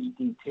know any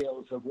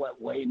details of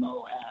what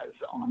Waymo has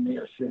on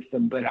their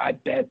system, but I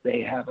bet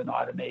they have an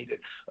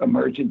automated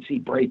emergency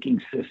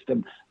braking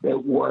system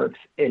that works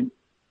in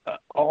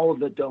all of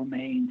the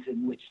domains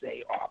in which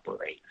they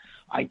operate.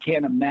 I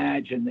can't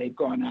imagine they've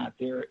gone out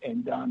there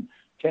and done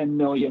 10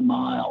 million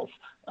miles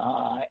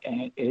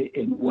and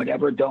in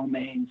whatever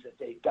domains that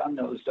they've done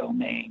those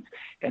domains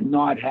and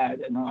not had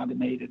an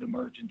automated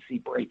emergency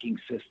braking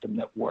system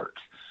that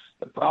works.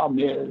 The problem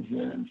is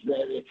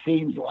that it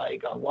seems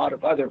like a lot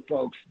of other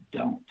folks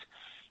don't.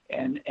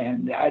 And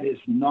that is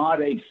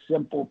not a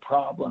simple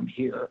problem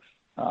here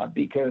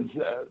because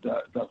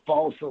the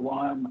false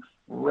alarm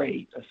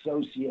rate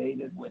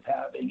associated with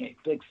having a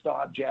fixed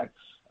object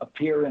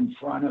appear in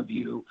front of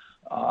you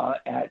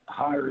at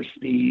higher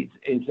speeds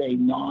is a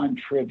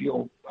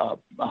non-trivial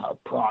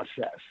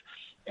process.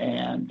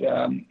 And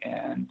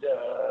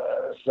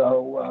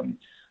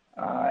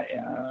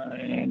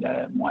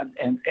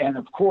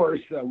of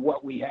course,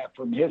 what we have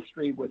from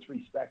history with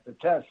respect to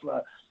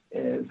Tesla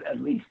is,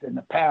 at least in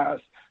the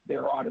past,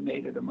 their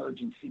automated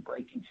emergency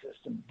braking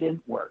system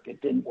didn't work.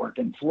 It didn't work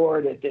in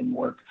Florida. It didn't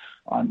work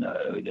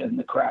in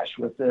the crash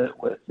with the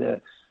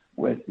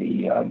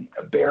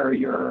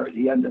barrier,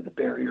 the end of the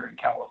barrier in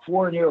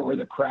California, or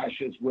the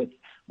crashes with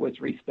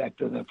respect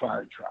to the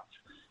fire trucks.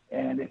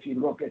 And if you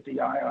look at the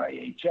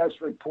IIHS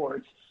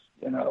reports,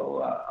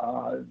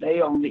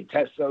 they only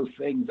test those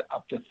things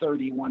up to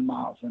 31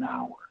 miles an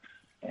hour.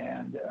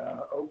 And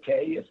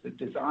if the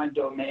design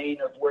domain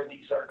of where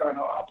these are going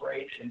to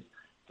operate is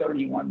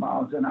 31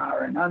 miles an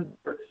hour and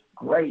under,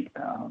 great.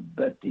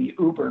 But the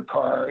Uber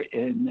car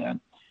in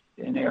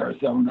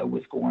Arizona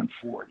was going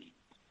 40.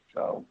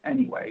 So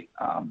anyway,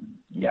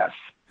 yes,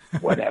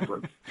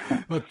 whatever.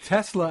 Well,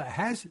 Tesla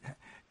has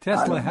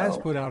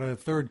put out a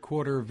third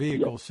quarter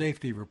vehicle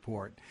safety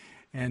report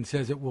and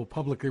says it will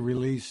publicly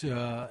release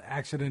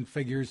accident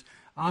figures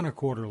on a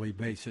quarterly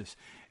basis.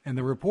 And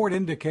the report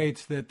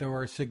indicates that there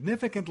are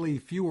significantly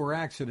fewer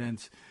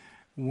accidents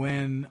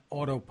when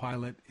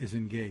autopilot is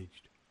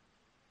engaged.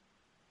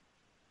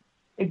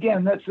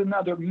 Again, that's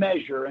another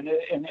measure, and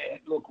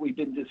look, we've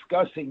been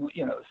discussing,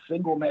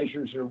 single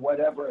measures or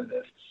whatever of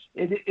this.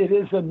 It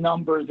is a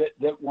number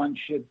that one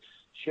should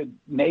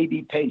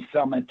maybe pay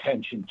some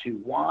attention to.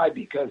 Why?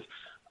 Because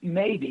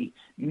maybe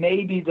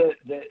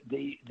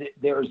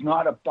there's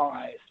not a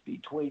bias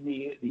between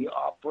the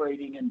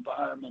operating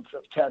environments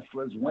of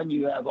Teslas when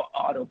you have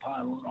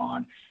autopilot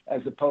on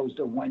as opposed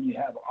to when you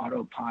have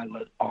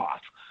autopilot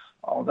off.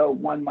 Although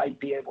one might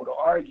be able to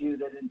argue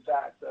that, in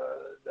fact,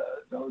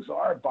 those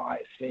are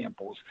bias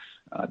samples,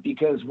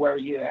 because where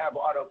you have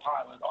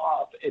autopilot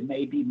off, it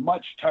may be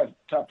much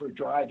tougher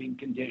driving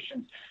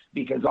conditions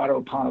because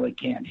autopilot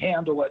can't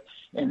handle it.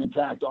 And, in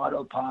fact,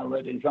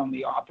 autopilot is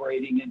only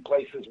operating in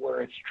places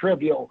where it's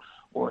trivial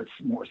or it's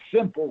more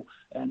simple,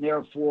 and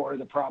therefore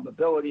the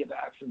probability of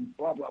accidents,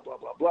 blah, blah, blah,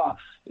 blah, blah,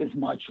 is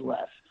much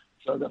less.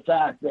 So the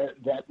fact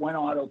that when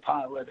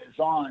autopilot is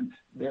on,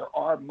 there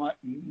are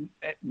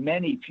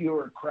many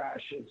fewer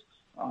crashes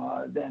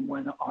than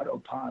when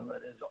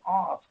autopilot is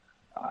off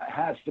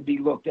has to be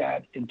looked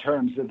at in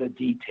terms of the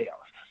details.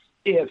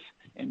 If,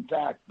 in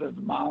fact, the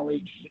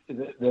mileage,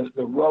 the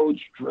roads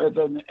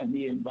driven and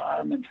the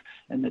environments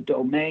and the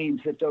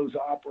domains that those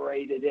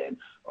operated in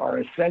are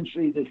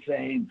essentially the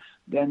same,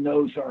 then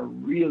those are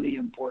really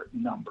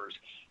important numbers.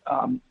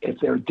 If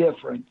they're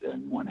different,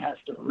 then one has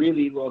to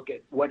really look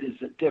at what is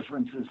the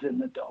differences in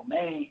the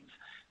domains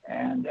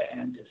and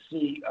to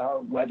see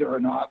whether or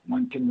not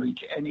one can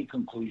reach any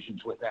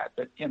conclusions with that.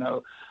 But,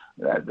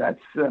 that's,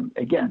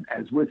 again,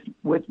 as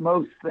with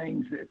most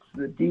things, it's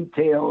the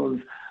details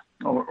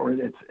or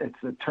it's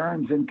the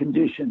terms and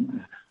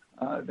conditions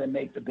that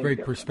make the big Great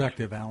difference.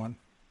 Perspective, Alan.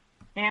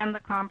 And the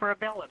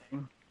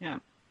comparability, yeah.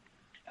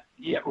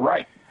 Yeah,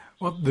 right.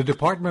 Well, the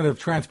Department of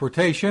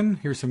Transportation,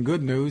 here's some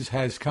good news,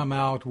 has come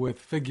out with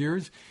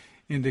figures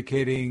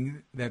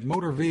indicating that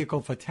motor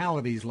vehicle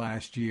fatalities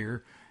last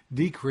year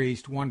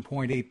decreased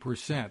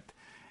 1.8%,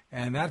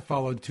 and that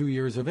followed 2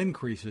 years of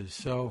increases.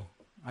 So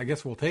I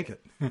guess we'll take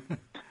it.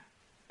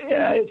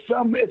 Yeah, it's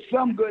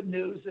some good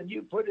news, and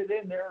you put it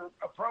in there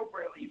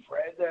appropriately,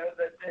 Fred. That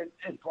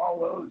it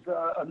follows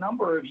a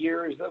number of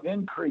years of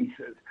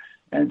increases,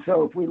 and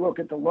so if we look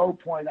at the low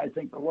point, I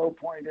think the low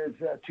point is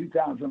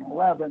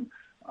 2011.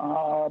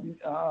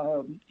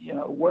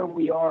 Where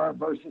we are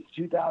versus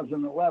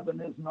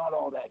 2011 is not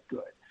all that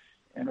good.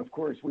 And of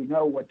course, we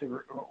know why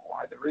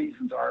the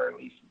reasons are, at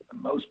least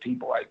most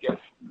people, I guess,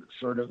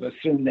 sort of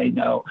assume they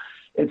know.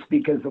 It's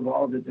because of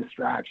all the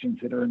distractions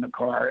that are in the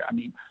car. I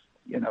mean,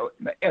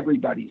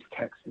 everybody's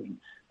texting,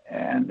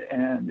 and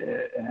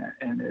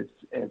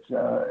it's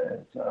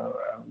a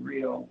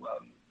real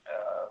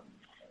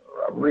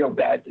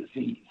bad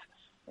disease.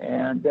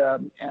 And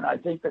I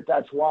think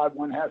that's why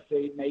one has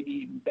to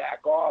maybe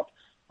back off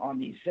on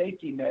these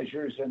safety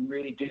measures and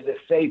really do the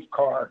safe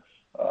car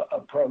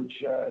approach,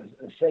 a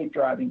safe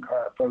driving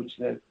car approach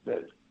that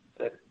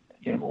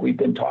we've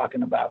been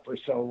talking about for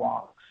so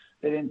long.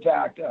 That in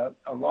fact,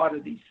 a lot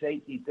of these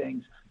safety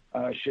things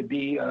should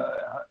be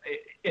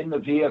in the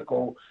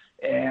vehicle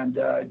and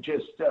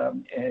just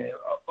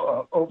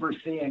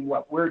overseeing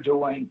what we're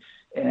doing.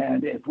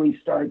 And if we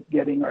start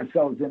getting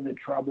ourselves into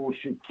trouble,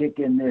 should kick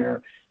in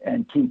there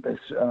and keep us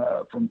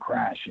from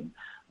crashing.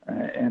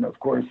 And of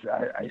course,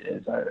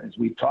 as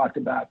we've talked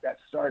about, that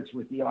starts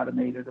with the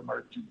automated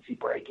emergency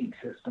braking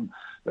system.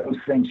 Those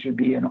things should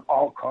be in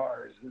all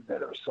cars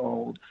that are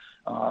sold,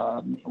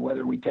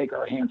 whether we take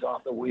our hands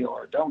off the wheel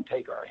or don't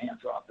take our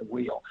hands off the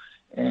wheel,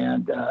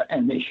 and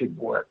they should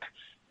work.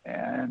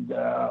 And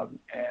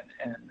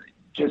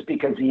just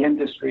because the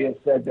industry has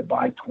said that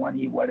by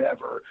 20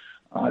 whatever,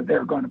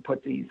 they're going to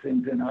put these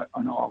things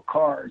on all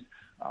cars,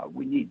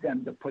 we need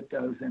them to put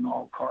those in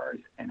all cars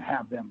and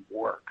have them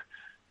work.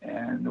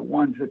 And the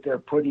ones that they're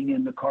putting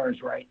in the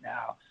cars right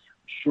now,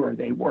 sure,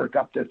 they work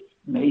up to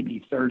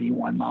maybe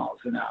 31 miles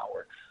an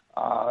hour.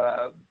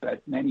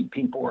 But many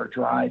people are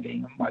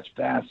driving much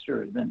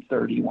faster than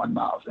 31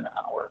 miles an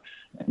hour.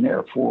 And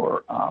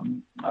therefore,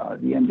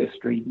 the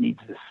industry needs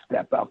to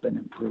step up and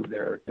improve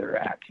their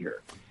act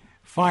here.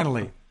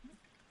 Finally,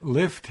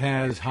 Lyft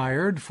has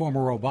hired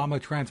former Obama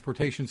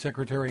Transportation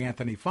Secretary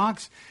Anthony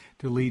Foxx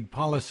to lead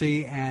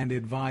policy and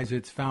advise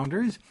its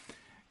founders.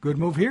 Good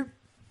move here?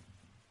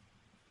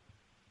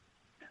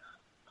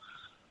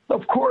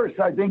 Of course,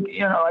 I think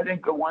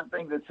the one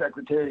thing that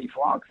Secretary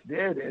Foxx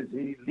did is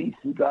he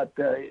got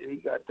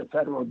the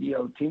federal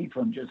DOT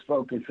from just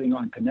focusing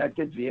on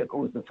connected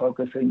vehicles to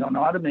focusing on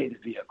automated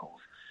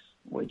vehicles,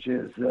 which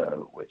is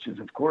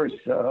of course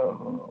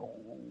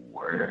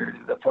where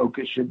the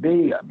focus should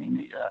be. I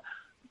mean,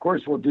 of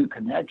course we'll do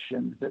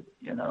connections, but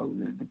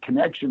the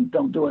connections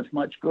don't do us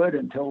much good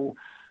until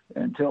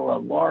a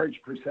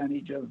large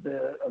percentage of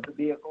the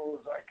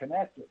vehicles are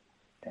connected.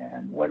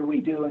 And what do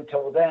we do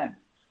until then?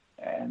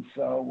 And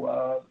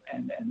so,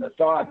 and the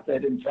thought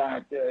that in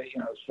fact,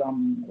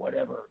 some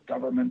whatever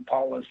government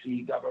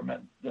policy,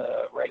 government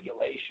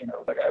regulation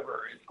or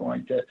whatever is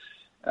going to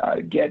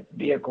get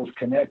vehicles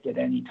connected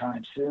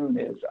anytime soon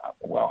is,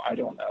 well, I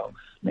don't know,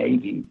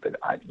 maybe, but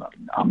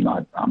I'm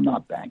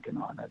not banking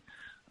on it.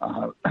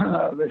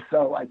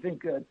 So I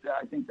think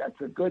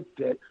that's a good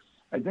fit.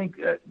 I think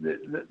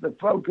the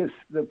focus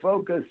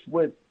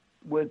with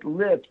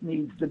Lyft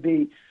needs to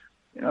be,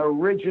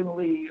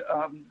 originally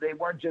they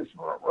weren't just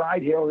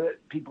ride-hail,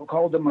 people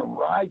called them a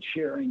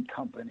ride-sharing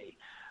company.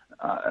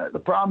 The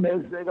problem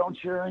is they don't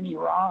share any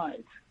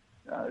rides.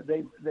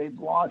 They've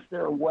lost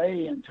their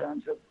way in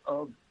terms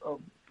of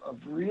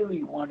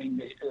really wanting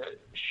to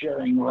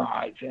sharing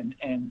rides and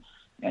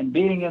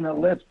being in a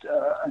Lyft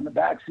in the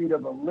backseat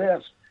of a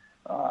Lyft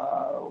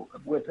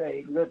with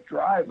a Lyft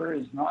driver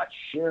is not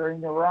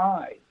sharing a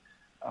ride.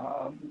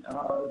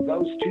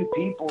 Those two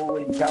people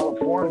in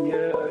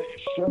California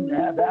shouldn't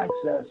have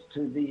access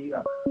to the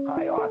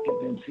high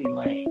occupancy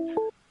lanes.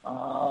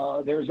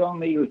 There's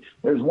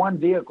one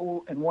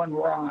vehicle and one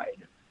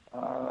ride.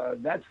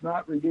 That's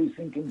not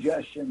reducing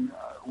congestion,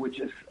 which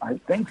is, I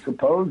think,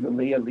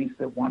 supposedly, at least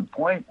at one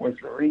point, was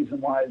the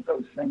reason why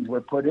those things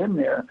were put in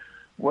there,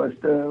 was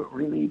to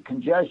relieve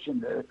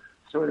congestion, to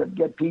sort of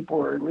get people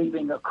who are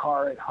leaving a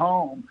car at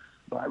home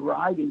by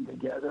riding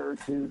together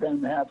to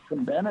then have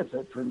some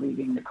benefit for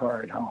leaving the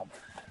car at home.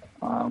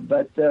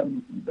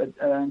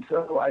 And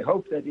so I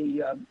hope that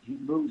he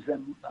moves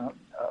them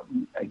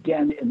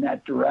again in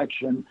that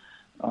direction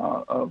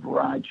of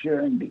ride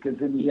sharing, because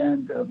in the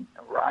end,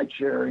 ride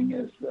sharing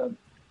is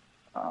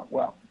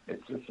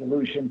it's a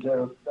solution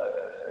to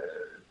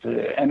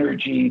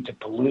energy, to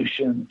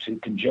pollution, to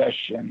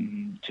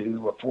congestion,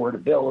 to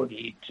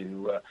affordability,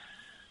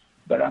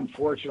 but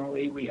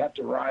unfortunately, we have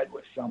to ride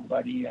with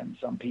somebody, and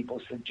some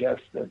people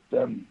suggest that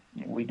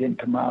we didn't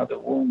come out of the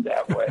womb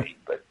that way.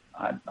 But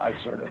I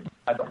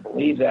don't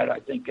believe that. I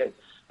think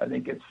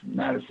it's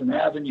Madison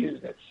Avenue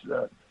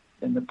that's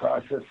in the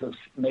process of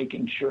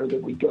making sure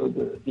that we go to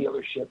the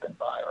dealership and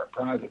buy our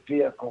private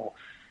vehicle.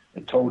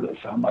 It told us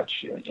how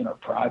much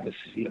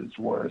privacy is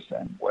worth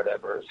and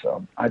whatever.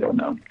 So I don't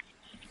know.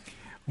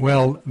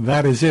 Well,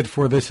 that is it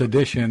for this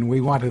edition.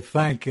 We want to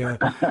thank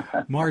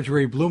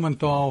Marjorie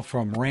Blumenthal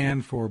from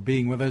RAND for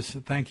being with us.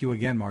 Thank you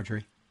again,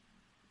 Marjorie.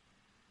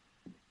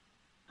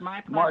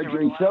 My pleasure.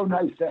 Marjorie, so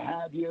nice to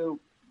have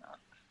you.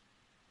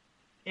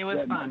 It was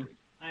fun. Marjorie.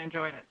 I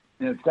enjoyed it.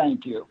 Yeah,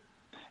 thank you.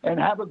 And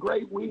have a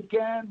great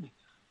weekend.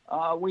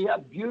 We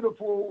have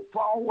beautiful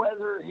fall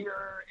weather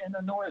here in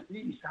the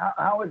Northeast.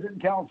 How is it in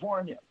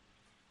California?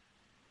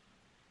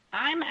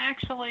 I'm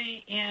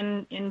actually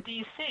in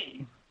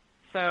D.C.,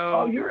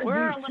 so you're in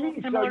we're D.C., a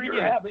little similar so you're to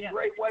you. having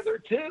great weather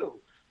too,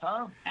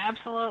 huh?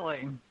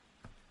 Absolutely.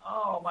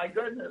 Oh, my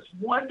goodness.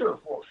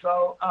 Wonderful.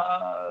 So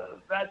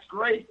that's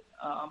great.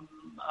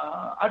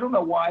 I don't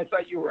know why I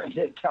thought you were in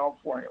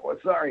California. Well,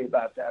 sorry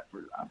about that.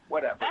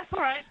 Whatever. That's all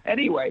right.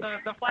 Anyway.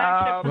 The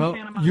flagship in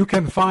Santa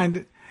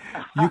Monica.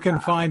 You can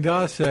find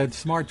us at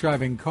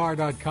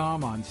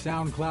smartdrivingcar.com, on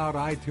SoundCloud,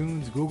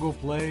 iTunes, Google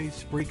Play,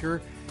 Spreaker,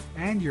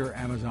 and your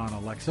Amazon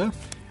Alexa.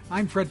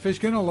 I'm Fred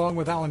Fishkin, along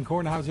with Alan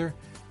Kornhauser.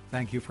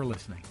 Thank you for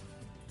listening.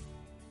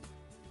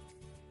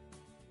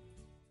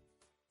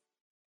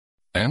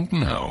 And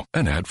now,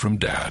 an ad from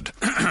Dad.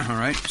 All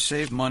right,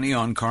 save money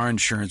on car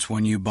insurance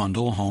when you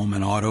bundle home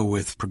and auto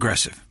with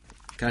Progressive.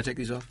 Can I take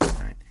these off? All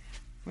right.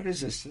 What is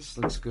this? This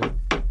looks good.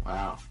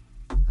 Wow.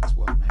 That's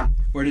what, man.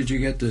 Where did you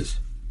get this?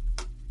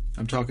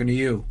 I'm talking to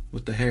you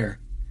with the hair.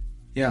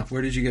 Yeah,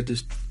 where did you get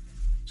this?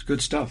 It's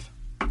good stuff.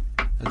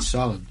 That's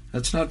solid.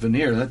 That's not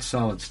veneer. That's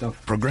solid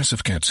stuff.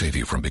 Progressive can't save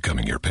you from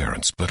becoming your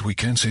parents, but we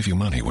can save you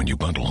money when you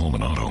bundle home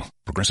and auto.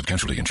 Progressive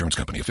Casualty Insurance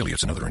Company,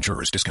 affiliates, and other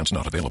insurers. Discounts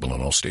not available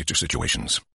in all states or situations.